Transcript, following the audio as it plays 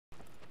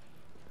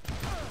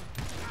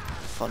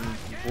Von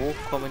wo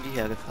kommen die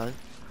hergefallen?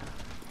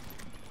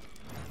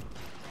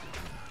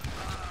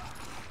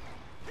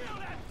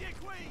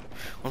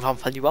 Und warum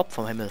fallen die überhaupt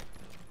vom Himmel?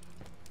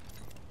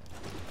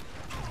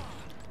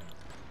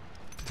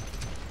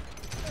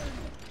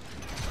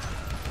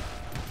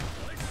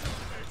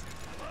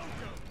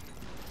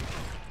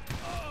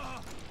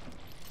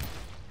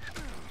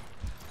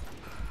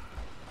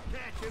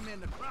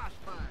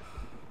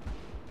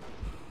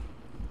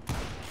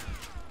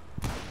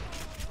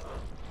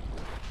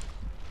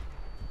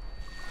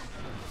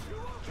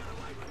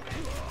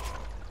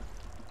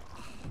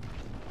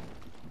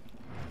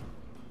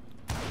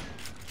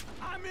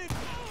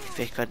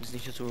 Die Fähigkeit ist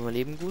nicht nur zum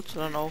Überleben gut,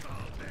 sondern auch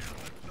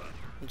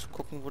um zu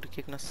gucken, wo die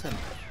Gegner sind.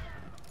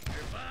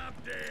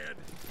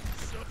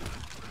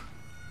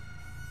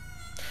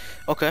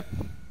 Okay.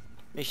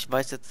 Ich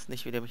weiß jetzt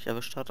nicht, wie der mich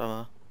erwischt hat,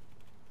 aber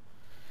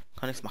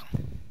kann nichts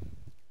machen.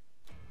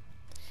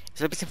 Ich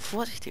soll ein bisschen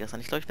vorsichtiger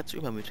sein. Ich glaube, ich werde zu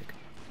übermütig.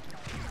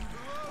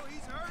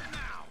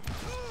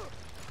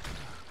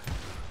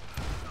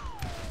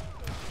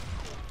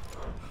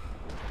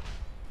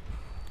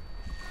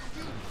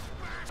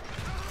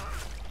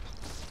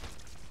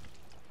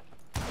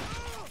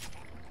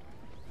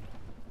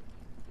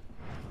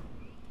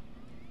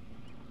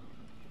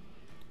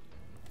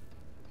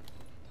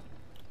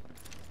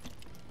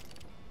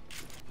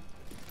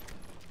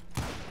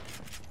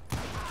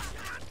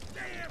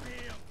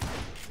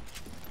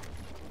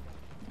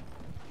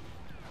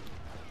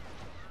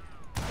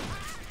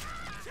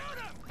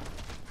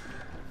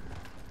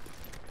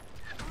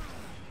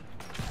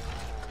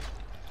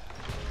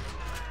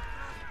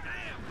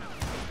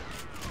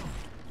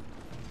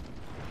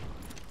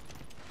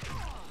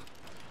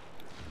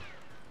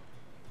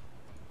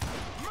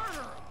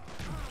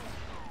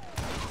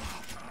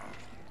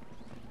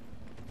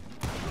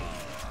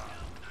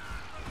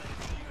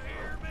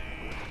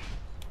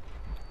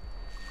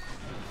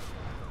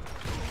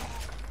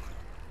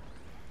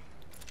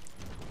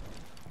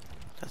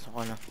 Da ist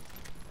noch einer.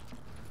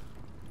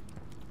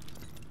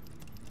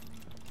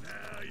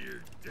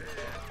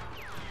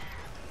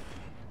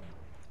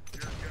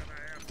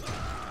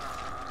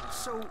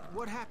 So,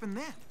 what happened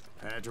then?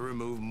 Had to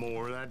remove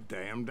more of that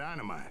damn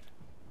dynamite.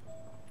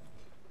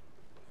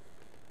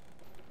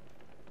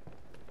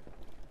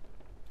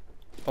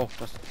 Oh,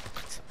 das. Oh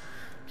Gott.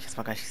 Ich hab's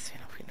mal gar nicht gesehen,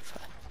 auf jeden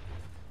Fall.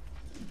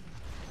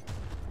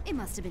 It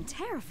must have been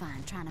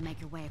terrifying trying to make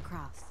your way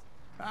across.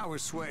 I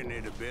was sweating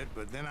it a bit,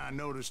 but then I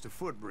noticed a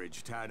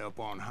footbridge tied up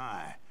on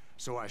high,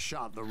 so I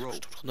shot the rope.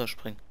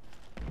 Runterspringen.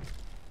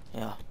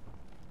 Ja.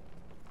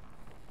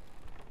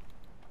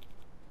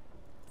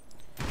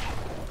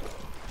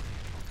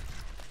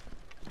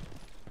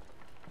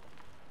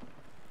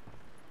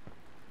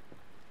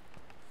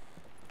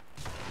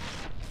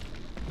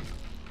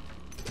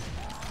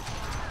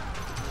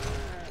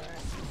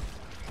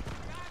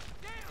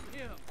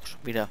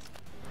 Schon wieder.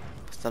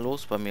 Was ist da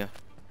los bei mir?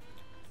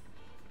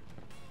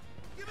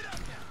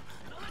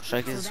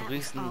 Wahrscheinlich ist es so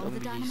riesen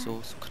irgendwie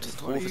so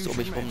katastrophisch um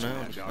mich rum, ne?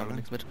 Und ich habe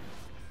nichts mit.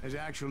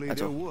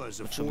 Also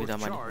wird schon wieder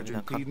meine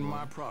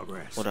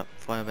Krankenwagen oder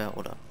Feuerwehr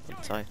oder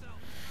Polizei.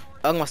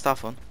 Irgendwas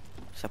davon.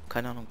 Ich habe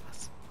keine Ahnung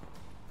was.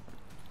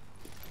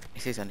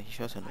 Ich sehe es ja nicht, ich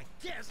höre es ja nur.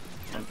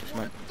 Und ich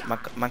meine,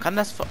 man kann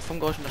das vom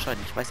Geräusch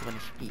unterscheiden, ich weiß aber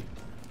nicht wie.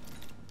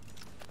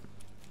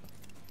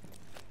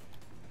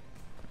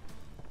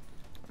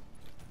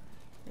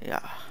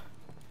 Ja.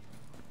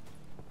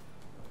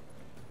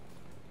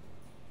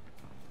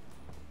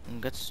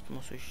 Und jetzt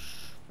muss ich...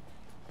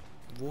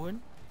 Wohin?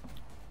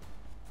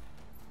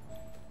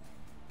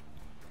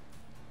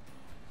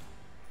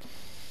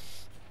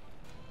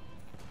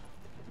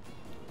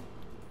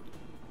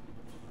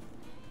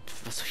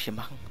 Was soll ich hier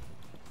machen?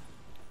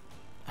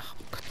 Ach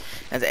Gott.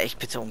 Also ich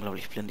bin so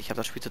unglaublich blind. Ich habe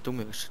das Spiel zu dumm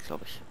gestellt,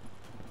 glaube ich.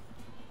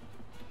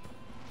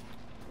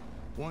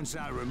 Once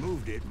I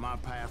removed it, my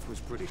path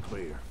was pretty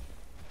clear.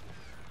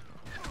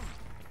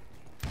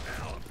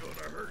 Now I'm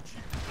gonna hurt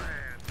you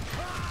bad.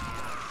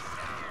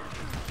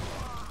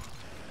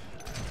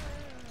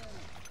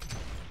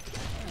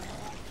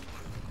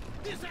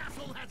 This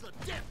asshole has a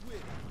death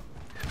wish.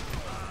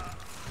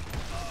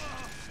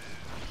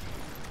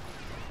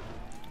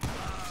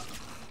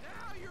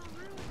 Now you're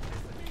really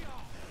pissing me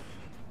off.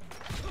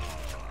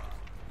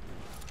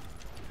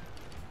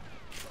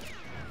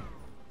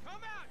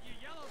 Come out, you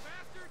yellow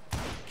bastard.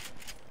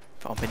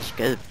 Warum bin ich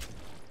gelb?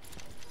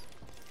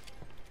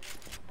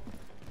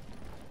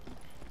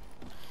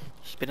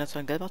 Ich bin jetzt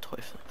ein gelber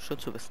Teufel. Schön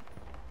zu wissen.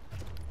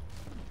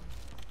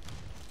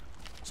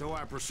 So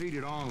I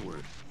proceeded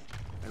onward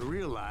and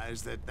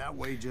realized that that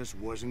way just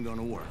wasn't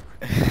gonna work.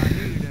 I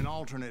needed an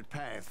alternate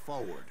path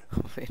forward.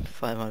 Auf jeden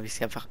Fall mal, wie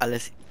sie einfach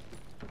alles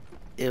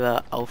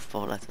immer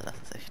aufbaut. Also das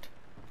ist echt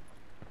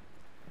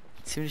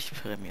ziemlich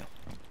Premium.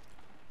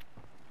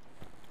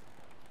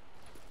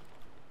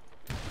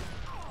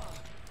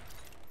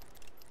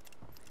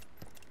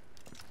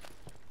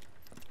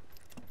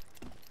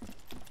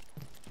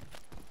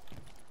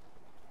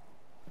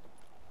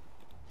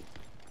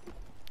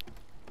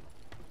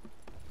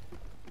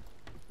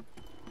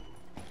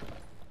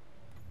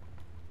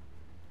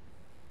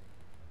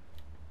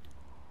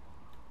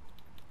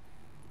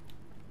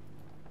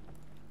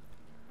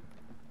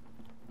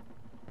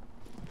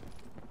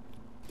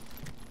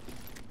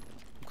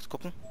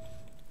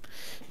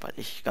 Weil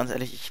ich, ganz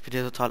ehrlich, ich bin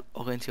hier total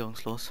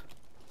orientierungslos.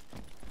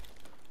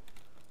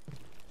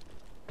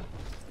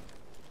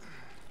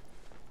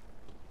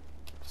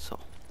 So.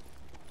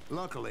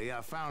 Luckily,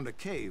 I found a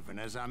cave, and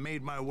as I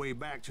made my way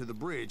back to the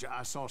bridge,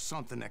 I saw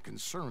something that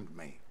concerned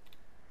me.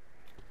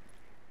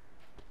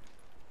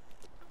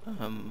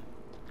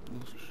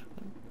 Muss ich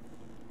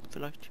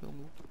vielleicht hier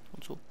irgendwo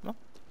und so, ne?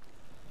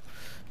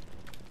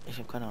 Ich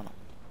habe keine Ahnung.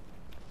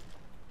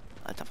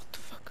 Alter, what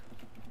the fuck?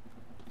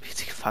 Wird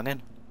sie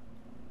gefangen?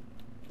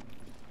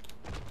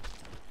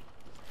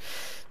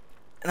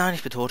 Nein,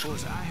 ich bin tot. Of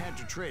course, I had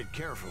to tread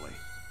carefully.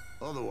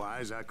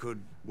 Otherwise, I could,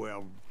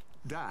 well,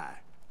 die.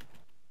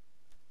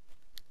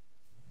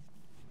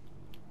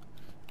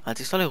 Halt,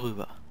 ich soll hier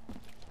rüber.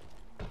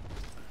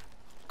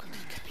 Gott,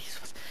 ich kann nicht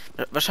sowas.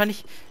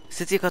 Wahrscheinlich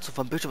sitzt ihr gerade so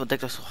vom Bildschirm und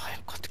denkt euch so,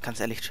 oh Gott, ganz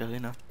ehrlich, Jerry,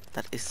 ne?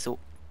 Das ist so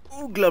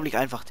unglaublich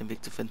einfach, den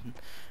Weg zu finden.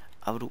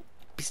 Aber du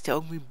bist ja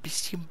irgendwie ein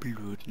bisschen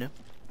blöd, ne?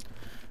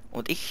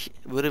 Und ich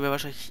würde mir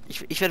wahrscheinlich,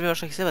 ich werde mir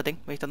wahrscheinlich selber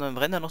denken, wenn ich dann beim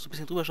Rennen noch so ein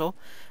bisschen drüber schaue.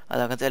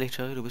 Alter, ganz ehrlich,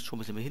 Jerry, du bist schon ein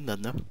bisschen behindert,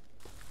 ne?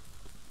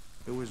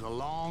 It was a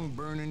long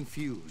burning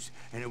fuse,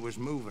 and it was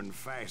moving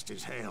fast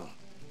as hell.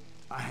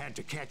 I had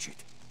to catch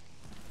it.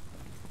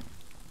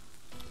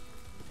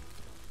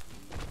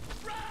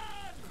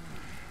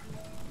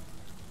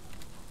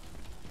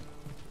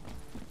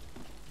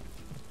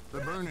 The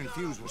burning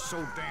fuse was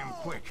so damn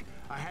quick,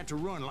 I had to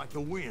run like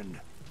the wind.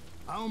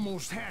 I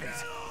almost had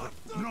it,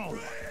 but no.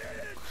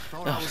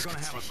 Thought I was gonna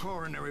have a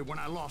coronary when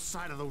I lost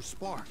sight of those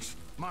sparks.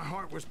 My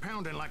heart was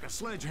pounding like a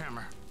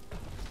sledgehammer.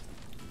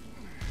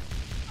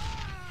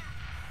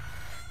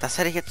 Das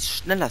hätte ich jetzt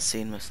schneller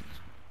sehen müssen.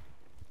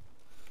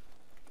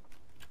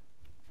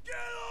 Get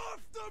off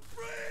the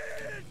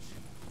bridge!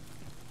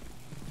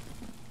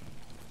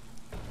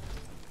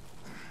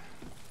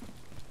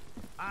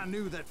 I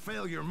knew that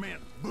failure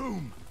meant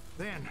boom.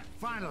 Then,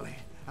 finally,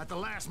 at the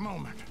last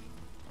moment.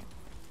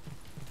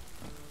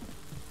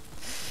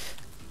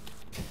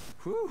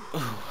 Whew.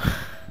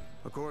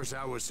 Of course,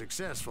 I was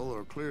successful,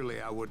 or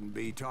clearly I wouldn't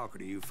be talking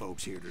to you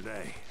folks here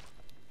today.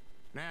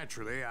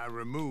 Naturally, I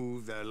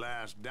removed the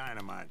last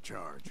dynamite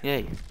charge.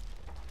 Yay.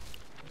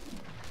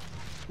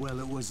 Well,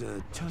 it was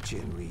a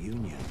touching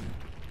reunion.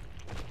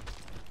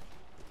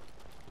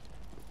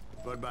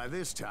 But by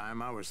this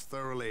time, I was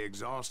thoroughly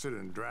exhausted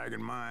and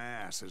dragging my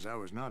ass, as I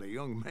was not a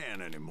young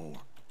man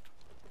anymore.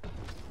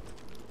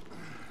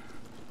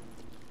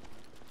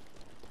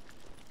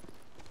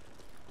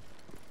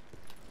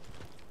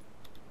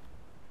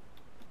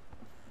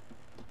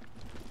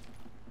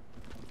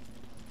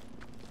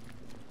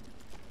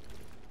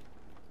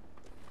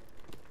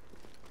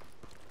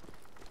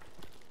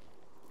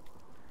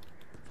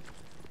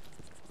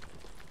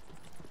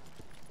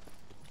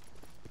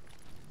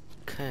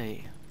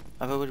 Okay.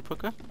 Einfach über die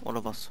Brücke?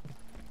 Oder was?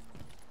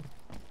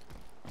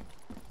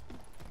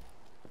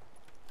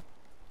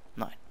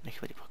 Nein, nicht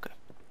über die Brücke.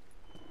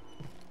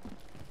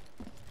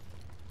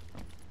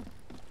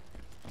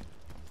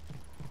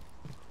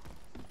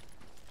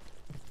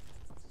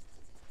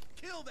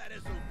 Kill that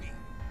SOB.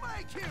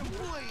 Make him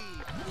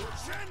bleed.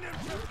 Send him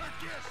to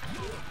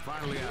perdition.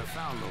 Finally, I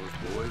found those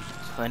boys.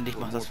 So, endlich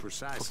macht das.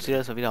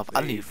 Fokussiert das mal wieder auf They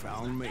Anhieb.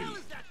 found me. Hell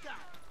is that guy?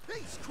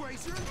 He's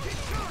crazier than Kid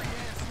Curry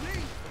ass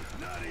me.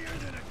 Nuttier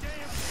than a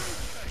damn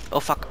fruitcake. Oh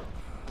fuck.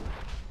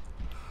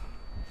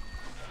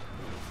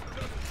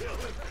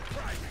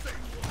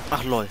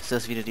 Ach lol, ist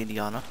das wieder die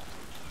Indianer?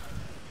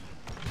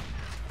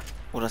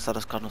 Oder sah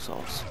das gerade noch so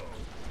aus?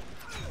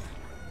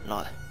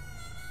 Lol.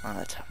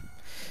 Alter.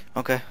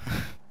 Okay.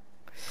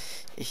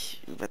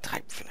 Ich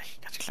übertreibe vielleicht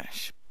ein ganz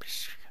kleines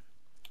bisschen.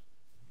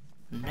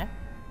 Ne?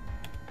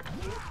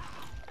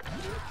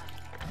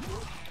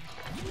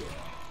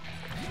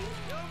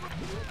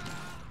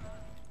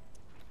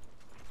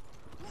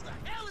 Who the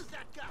hell is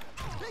that guy?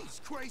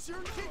 He's crazier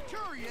than Kid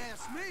Curry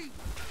ass me.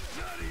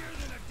 Nuttier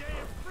than a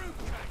damn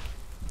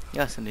fruitcake.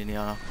 Ja, es sind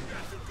Indianer.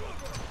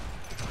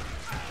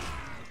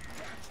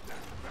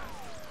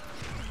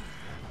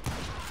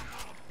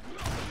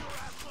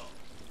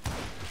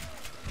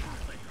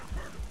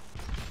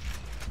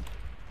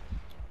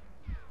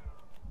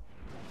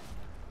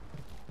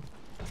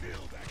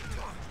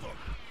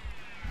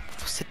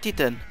 Wo sind die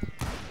denn?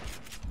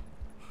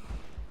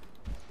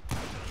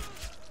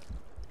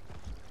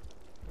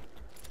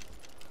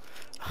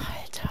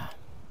 Alter.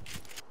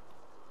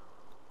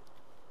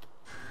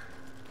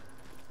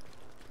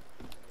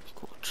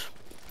 Gut.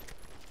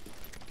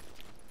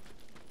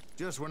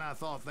 Just when I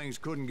thought things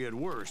couldn't get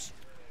worse,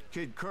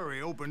 Kid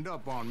Curry opened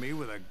up on me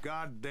with a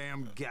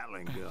goddamn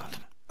Gatling gun.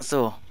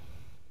 So.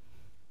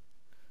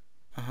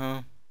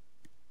 Aha.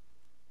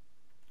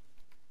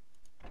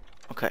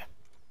 Okay.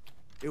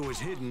 It was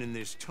hidden in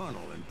this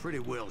tunnel and pretty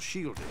well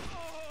shielded.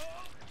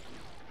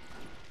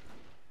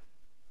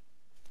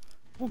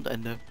 Und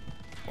Ende.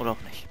 Oder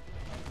auch nicht.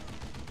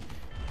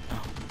 Oh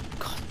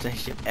Gott,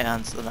 nicht im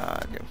Ernst, oder?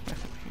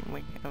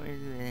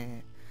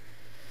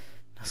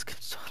 Das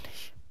gibt's doch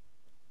nicht.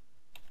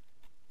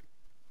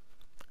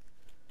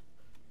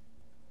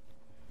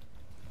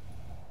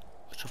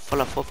 Bin schon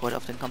voller Vorfreude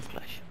auf den Kampf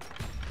gleich.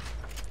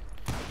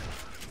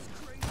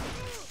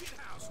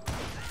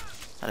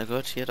 Hat er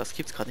gehört hier, das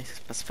gibt's gerade nicht.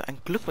 Was für ein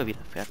Glück mal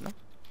widerfährt, ne?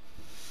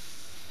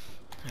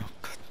 Oh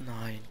Gott,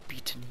 nein,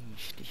 bitte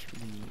nicht. Ich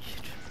will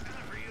nicht.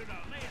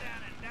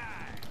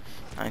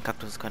 Ein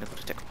Kaktus ist keine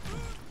gute Deckung.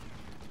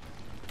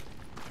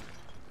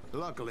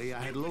 Luckily, I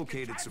had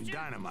located some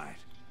dynamite.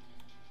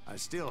 I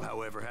still,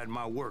 however, had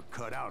my work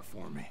cut out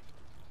for me.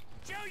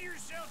 Show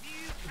yourself,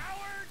 you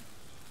coward!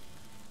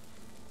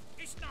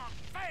 It's not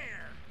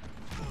fair!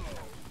 This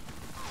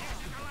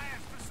is the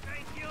last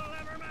mistake you'll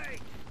ever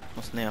make!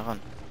 Muss näher ran.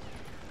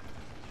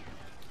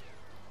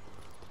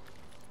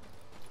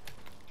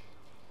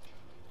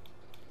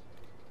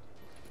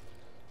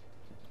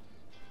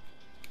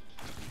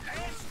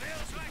 Stand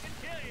still so I can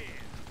kill you!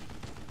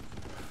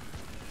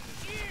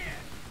 Shit!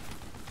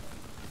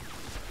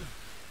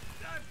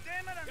 God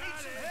damn it, I need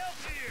some help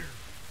here!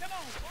 Come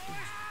on,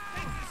 boys!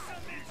 Take this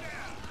sumbitch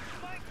out!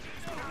 Mike, you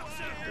know who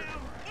I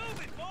am! Move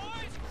it,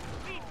 boys!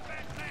 Deep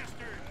fat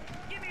bastard!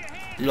 Give me a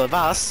hand! Lol,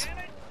 was? Damn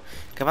it!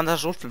 Gewanderter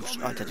Schrotfilm.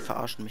 Alter, die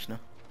verarschen mich, ne?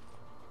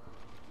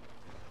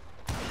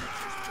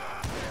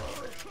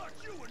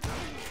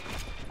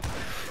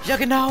 Ja,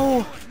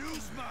 genau!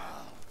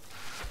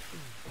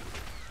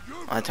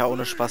 Alter,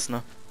 ohne Spaß,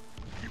 ne?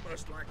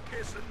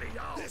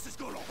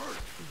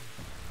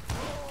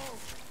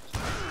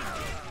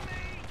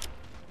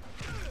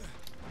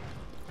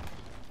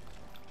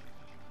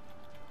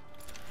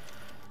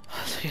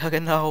 Ja,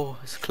 genau,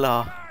 ist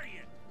klar. Are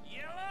you,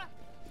 Yella?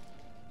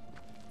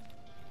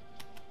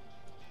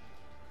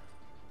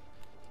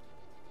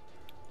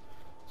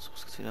 So,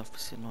 es geht wieder auf ein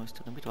bisschen neues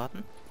Dynamit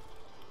warten.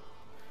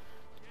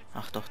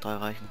 Ach doch, 3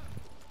 reichen.